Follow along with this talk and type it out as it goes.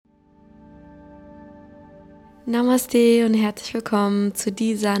Namaste und herzlich willkommen zu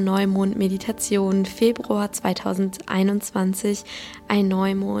dieser Neumond-Meditation Februar 2021, ein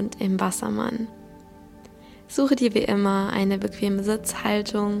Neumond im Wassermann. Suche dir wie immer eine bequeme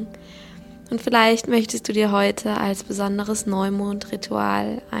Sitzhaltung und vielleicht möchtest du dir heute als besonderes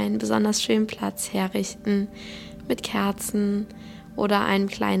Neumondritual einen besonders schönen Platz herrichten mit Kerzen oder einem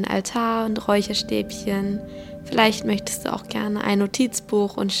kleinen Altar und Räucherstäbchen. Vielleicht möchtest du auch gerne ein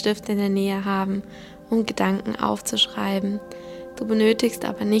Notizbuch und Stift in der Nähe haben, um Gedanken aufzuschreiben. Du benötigst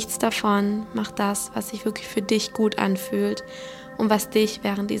aber nichts davon. Mach das, was sich wirklich für dich gut anfühlt und was dich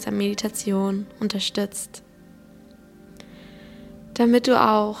während dieser Meditation unterstützt. Damit du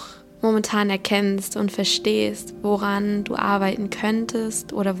auch momentan erkennst und verstehst, woran du arbeiten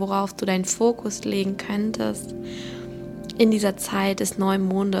könntest oder worauf du deinen Fokus legen könntest in dieser Zeit des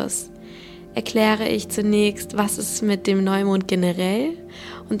Neumondes, erkläre ich zunächst, was es mit dem Neumond generell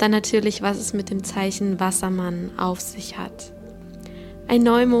und dann natürlich, was es mit dem Zeichen Wassermann auf sich hat. Ein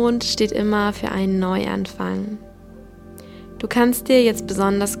Neumond steht immer für einen Neuanfang. Du kannst dir jetzt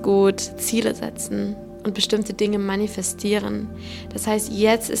besonders gut Ziele setzen und bestimmte Dinge manifestieren. Das heißt,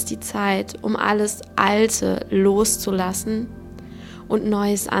 jetzt ist die Zeit, um alles Alte loszulassen und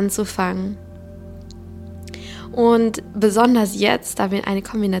Neues anzufangen. Und besonders jetzt, da wir eine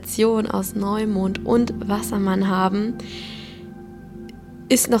Kombination aus Neumond und Wassermann haben,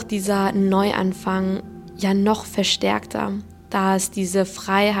 ist noch dieser Neuanfang ja noch verstärkter, da es diese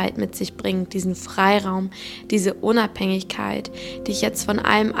Freiheit mit sich bringt, diesen Freiraum, diese Unabhängigkeit, dich jetzt von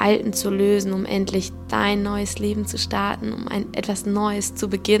allem Alten zu lösen, um endlich dein neues Leben zu starten, um etwas Neues zu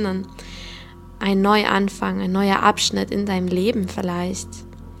beginnen. Ein Neuanfang, ein neuer Abschnitt in deinem Leben vielleicht.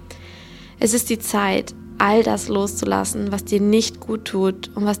 Es ist die Zeit, all das loszulassen, was dir nicht gut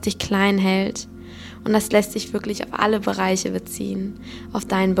tut und was dich klein hält. Und das lässt sich wirklich auf alle Bereiche beziehen. Auf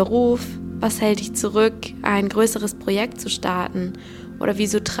deinen Beruf, was hält dich zurück, ein größeres Projekt zu starten? Oder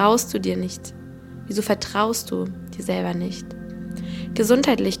wieso traust du dir nicht? Wieso vertraust du dir selber nicht?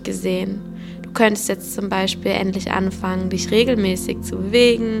 Gesundheitlich gesehen, du könntest jetzt zum Beispiel endlich anfangen, dich regelmäßig zu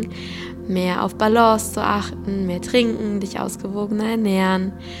bewegen, mehr auf Balance zu achten, mehr trinken, dich ausgewogener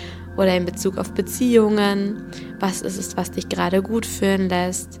ernähren. Oder in Bezug auf Beziehungen, was ist es, was dich gerade gut fühlen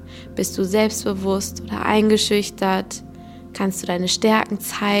lässt? Bist du selbstbewusst oder eingeschüchtert? Kannst du deine Stärken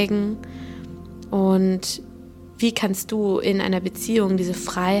zeigen? Und wie kannst du in einer Beziehung diese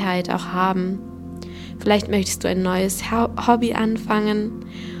Freiheit auch haben? Vielleicht möchtest du ein neues Hobby anfangen,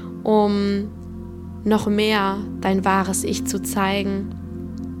 um noch mehr dein wahres Ich zu zeigen.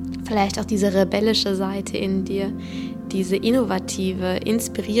 Vielleicht auch diese rebellische Seite in dir, diese innovative,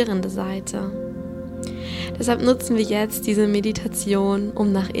 inspirierende Seite. Deshalb nutzen wir jetzt diese Meditation,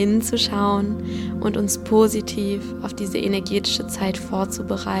 um nach innen zu schauen und uns positiv auf diese energetische Zeit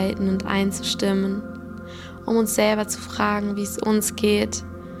vorzubereiten und einzustimmen, um uns selber zu fragen, wie es uns geht,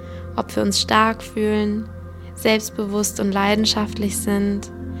 ob wir uns stark fühlen, selbstbewusst und leidenschaftlich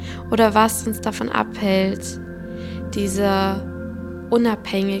sind oder was uns davon abhält, diese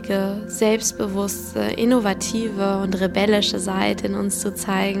unabhängige, selbstbewusste, innovative und rebellische Seite in uns zu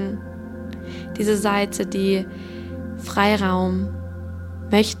zeigen. Diese Seite, die Freiraum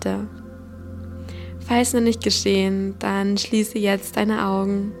möchte. Falls noch nicht geschehen, dann schließe jetzt deine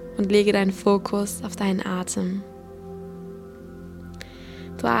Augen und lege deinen Fokus auf deinen Atem.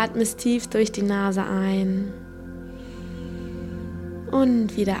 Du atmest tief durch die Nase ein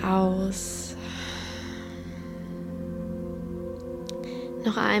und wieder aus.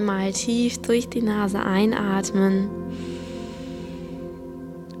 Noch einmal tief durch die Nase einatmen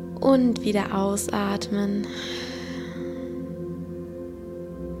und wieder ausatmen.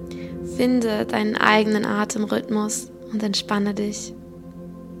 Finde deinen eigenen Atemrhythmus und entspanne dich.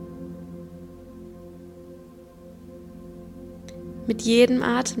 Mit jedem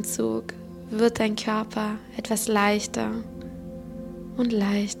Atemzug wird dein Körper etwas leichter und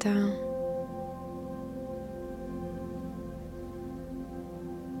leichter.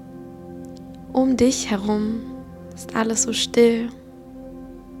 Um dich herum ist alles so still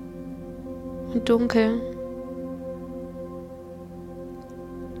und dunkel.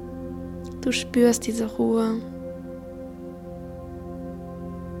 Du spürst diese Ruhe.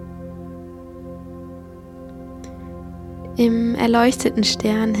 Im erleuchteten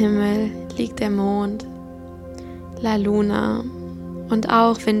Sternenhimmel liegt der Mond, La Luna, und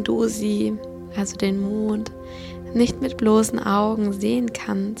auch wenn du sie, also den Mond, nicht mit bloßen Augen sehen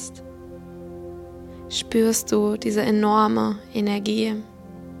kannst, spürst du diese enorme Energie.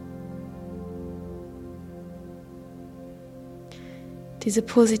 Diese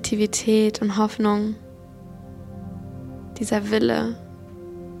Positivität und Hoffnung, dieser Wille,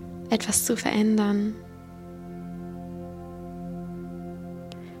 etwas zu verändern,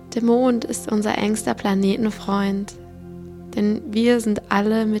 Der Mond ist unser engster Planetenfreund, denn wir sind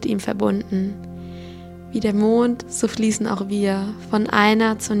alle mit ihm verbunden. Wie der Mond, so fließen auch wir von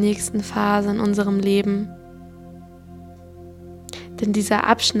einer zur nächsten Phase in unserem Leben. Denn dieser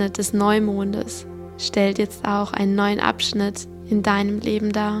Abschnitt des Neumondes stellt jetzt auch einen neuen Abschnitt in deinem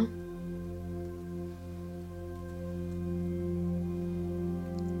Leben dar.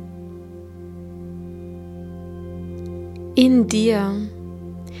 In dir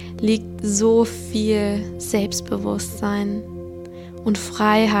liegt so viel Selbstbewusstsein und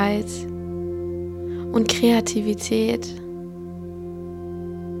Freiheit und Kreativität,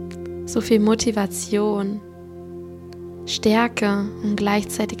 so viel Motivation, Stärke und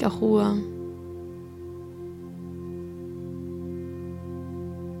gleichzeitig auch Ruhe.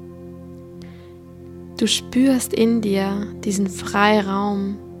 Du spürst in dir diesen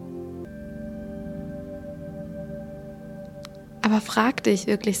Freiraum. Aber frag dich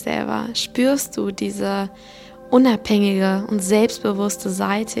wirklich selber, spürst du diese unabhängige und selbstbewusste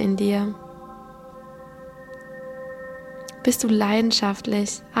Seite in dir? Bist du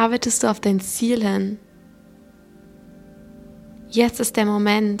leidenschaftlich? Arbeitest du auf dein Ziel hin? Jetzt ist der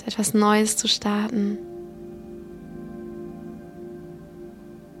Moment, etwas Neues zu starten.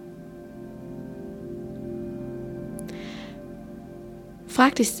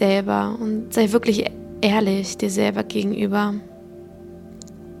 Frag dich selber und sei wirklich ehrlich dir selber gegenüber.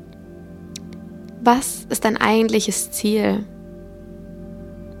 Was ist dein eigentliches Ziel?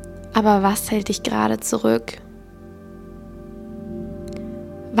 Aber was hält dich gerade zurück?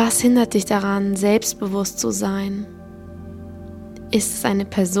 Was hindert dich daran, selbstbewusst zu sein? Ist es eine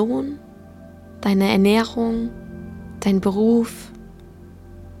Person, deine Ernährung, dein Beruf?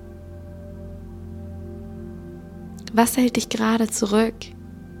 Was hält dich gerade zurück?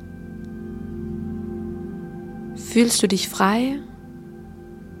 Fühlst du dich frei?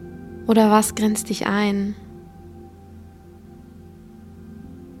 Oder was grenzt dich ein?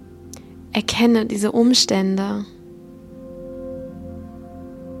 Erkenne diese Umstände.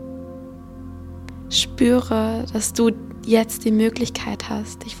 Spüre, dass du jetzt die Möglichkeit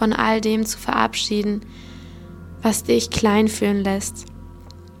hast, dich von all dem zu verabschieden, was dich klein fühlen lässt,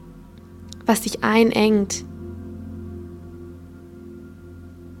 was dich einengt.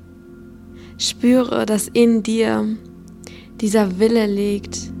 Spüre, dass in dir dieser Wille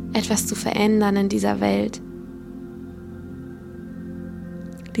liegt, etwas zu verändern in dieser Welt.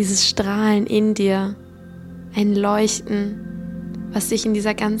 Dieses Strahlen in dir, ein Leuchten, was sich in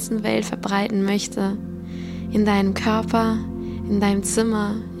dieser ganzen Welt verbreiten möchte. In deinem Körper, in deinem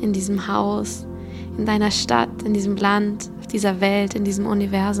Zimmer, in diesem Haus, in deiner Stadt, in diesem Land, auf dieser Welt, in diesem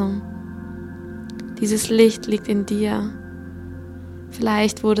Universum. Dieses Licht liegt in dir.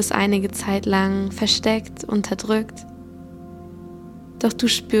 Vielleicht wurde es einige Zeit lang versteckt, unterdrückt. Doch du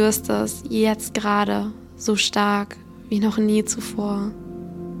spürst es jetzt gerade so stark wie noch nie zuvor.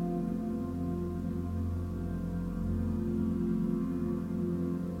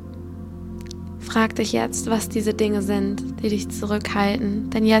 Frag dich jetzt, was diese Dinge sind, die dich zurückhalten.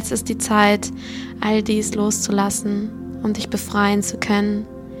 Denn jetzt ist die Zeit, all dies loszulassen, um dich befreien zu können,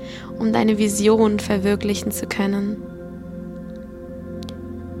 um deine Vision verwirklichen zu können.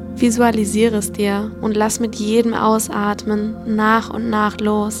 Visualisiere es dir und lass mit jedem Ausatmen nach und nach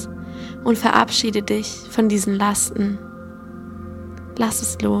los und verabschiede dich von diesen Lasten. Lass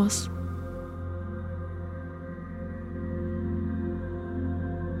es los.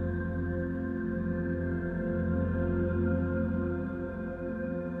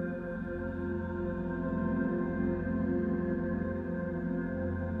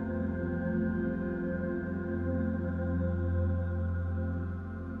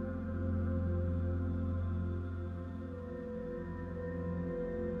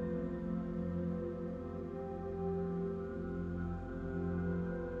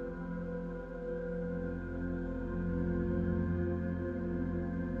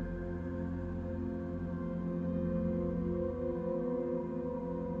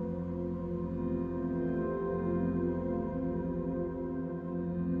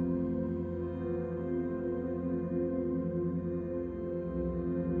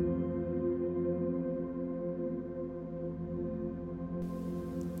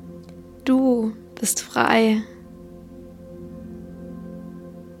 Du bist frei.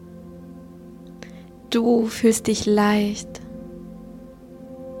 Du fühlst dich leicht.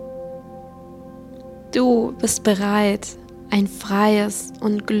 Du bist bereit, ein freies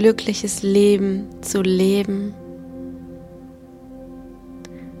und glückliches Leben zu leben.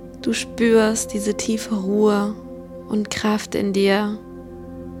 Du spürst diese tiefe Ruhe und Kraft in dir.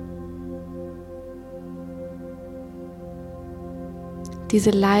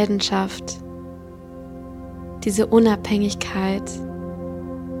 diese Leidenschaft, diese Unabhängigkeit,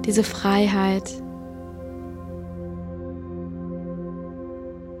 diese Freiheit.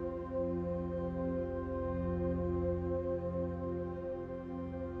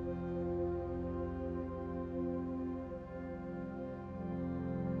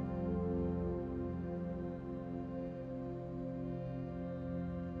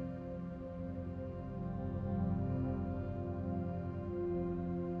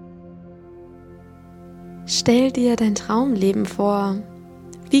 Stell dir dein Traumleben vor.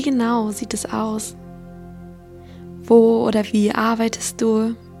 Wie genau sieht es aus? Wo oder wie arbeitest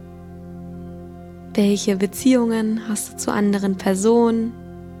du? Welche Beziehungen hast du zu anderen Personen?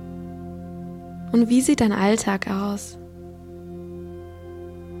 Und wie sieht dein Alltag aus?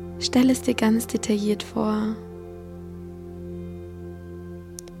 Stell es dir ganz detailliert vor.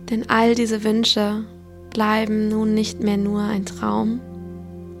 Denn all diese Wünsche bleiben nun nicht mehr nur ein Traum.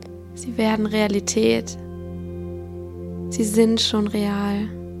 Sie werden Realität. Sie sind schon real.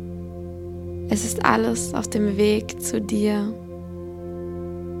 Es ist alles auf dem Weg zu dir.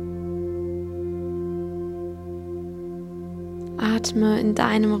 Atme in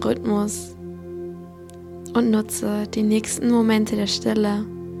deinem Rhythmus und nutze die nächsten Momente der Stille,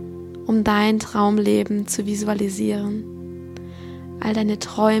 um dein Traumleben zu visualisieren. All deine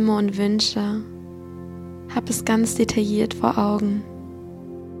Träume und Wünsche, hab es ganz detailliert vor Augen.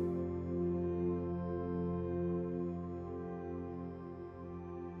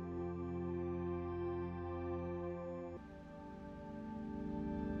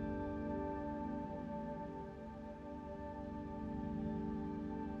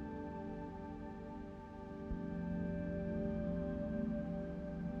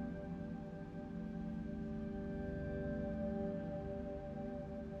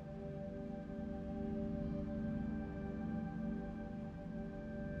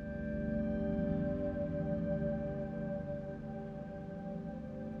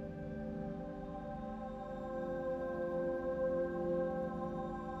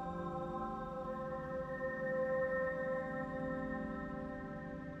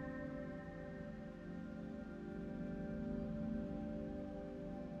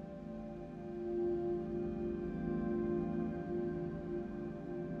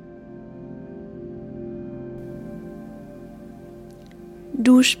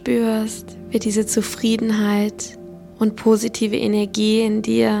 Du spürst, wie diese Zufriedenheit und positive Energie in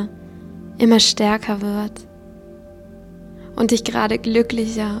dir immer stärker wird und dich gerade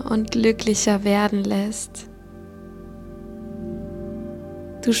glücklicher und glücklicher werden lässt.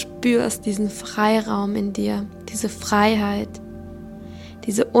 Du spürst diesen Freiraum in dir, diese Freiheit,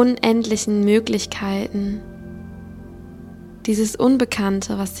 diese unendlichen Möglichkeiten, dieses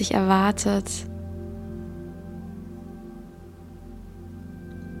Unbekannte, was dich erwartet.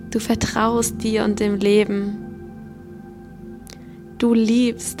 Du vertraust dir und dem Leben. Du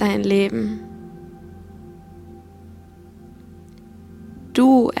liebst dein Leben.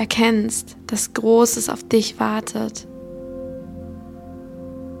 Du erkennst, dass Großes auf dich wartet.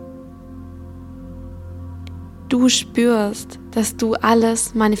 Du spürst, dass du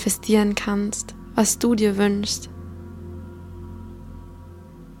alles manifestieren kannst, was du dir wünschst.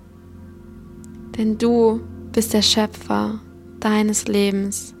 Denn du bist der Schöpfer deines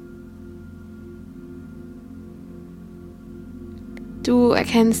Lebens. Du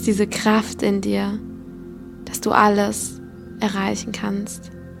erkennst diese Kraft in dir, dass du alles erreichen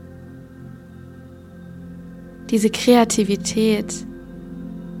kannst. Diese Kreativität,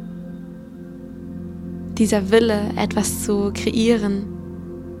 dieser Wille, etwas zu kreieren,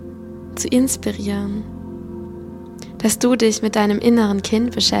 zu inspirieren, dass du dich mit deinem inneren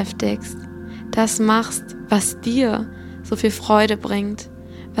Kind beschäftigst, das machst, was dir so viel Freude bringt,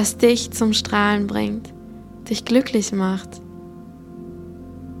 was dich zum Strahlen bringt, dich glücklich macht.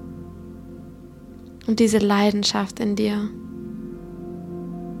 Und diese Leidenschaft in dir,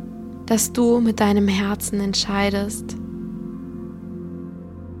 dass du mit deinem Herzen entscheidest.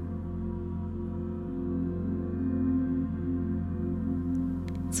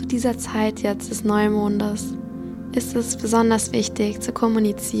 Zu dieser Zeit jetzt des Neumondes ist es besonders wichtig zu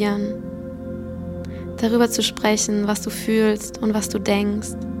kommunizieren, darüber zu sprechen, was du fühlst und was du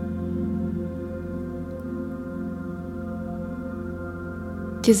denkst.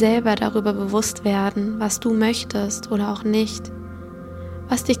 Dir selber darüber bewusst werden, was du möchtest oder auch nicht,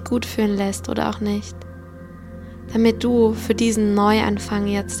 was dich gut fühlen lässt oder auch nicht, damit du für diesen Neuanfang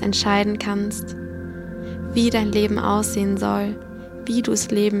jetzt entscheiden kannst, wie dein Leben aussehen soll, wie du es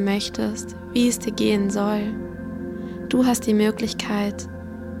leben möchtest, wie es dir gehen soll. Du hast die Möglichkeit,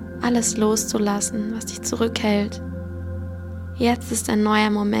 alles loszulassen, was dich zurückhält, Jetzt ist ein neuer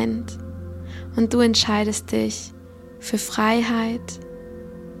Moment und du entscheidest dich für Freiheit,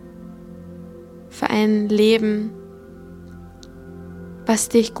 für ein Leben, was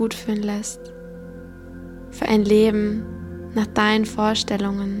dich gut fühlen lässt, für ein Leben nach deinen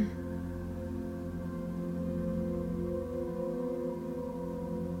Vorstellungen.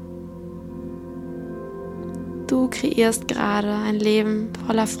 Du kreierst gerade ein Leben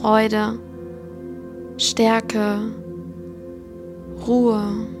voller Freude, Stärke, Ruhe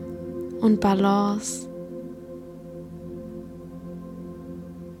und Balance.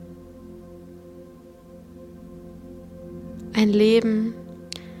 Ein Leben,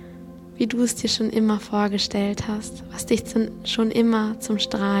 wie du es dir schon immer vorgestellt hast, was dich schon immer zum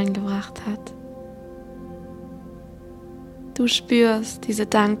Strahlen gebracht hat. Du spürst diese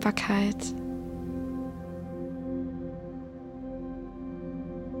Dankbarkeit.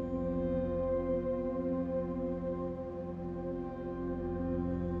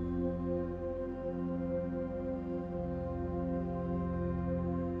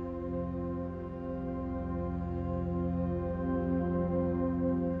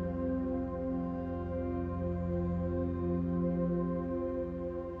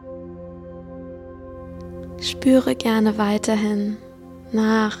 Spüre gerne weiterhin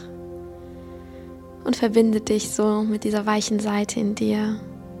nach und verbinde dich so mit dieser weichen Seite in dir.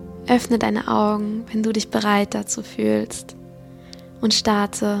 Öffne deine Augen, wenn du dich bereit dazu fühlst, und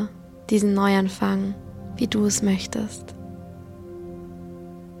starte diesen Neuanfang, wie du es möchtest.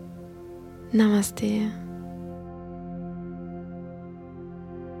 Namaste.